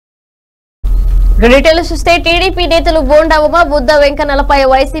Details చూస్తే TDP నేతలు bonda Uma Buddha వెంకన్నలపై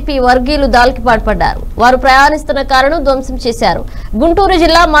YCP వర్గీయులు దాడికి పాల్పడ్డారు. వారు ప్రయాణిస్తున్న కారును ధ్వంసం చేశారు. గుంటూరు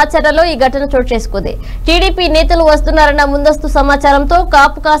జిల్లా మాచర్లలో ఈ ఘటన చోటు చేసుకుంది. టీడీపీ నేతలు వస్తున్నారన్న ముందస్తు సమాచారంతో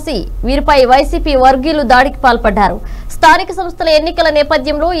కాపు కాసి వీరిపై వైసీపీ వర్గీయులు దాడికి పాల్పడ్డారు. స్థానిక సంస్థల ఎన్నికల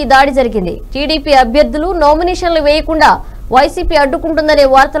నేపథ్యంలో ఈ దాడి జరిగింది. టీడీపీ అభ్యర్థులు నామినేషన్లు వేయకుండా వైసీపీ అడ్డుకుంటుందనే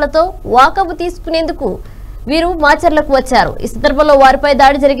వార్తలతో వాకబు తీసుకునేందుకు వీరు మాచర్లకు వచ్చారు. ఈ సందర్భంలో వారిపై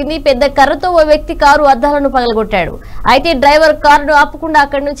దాడి జరిగింది. పెద్ద కర్రతో ఓ వ్యక్తి కారు అద్దాలను పగలగొట్టాడు. అయితే డ్రైవర్ కారును ఆపకుండా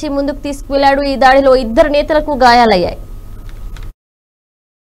అక్కడి నుంచి ముందుకు తీసుకువెళ్లాడు. ఈ దాడిలో 2 నేతలకు గాయాలయ్యాయి.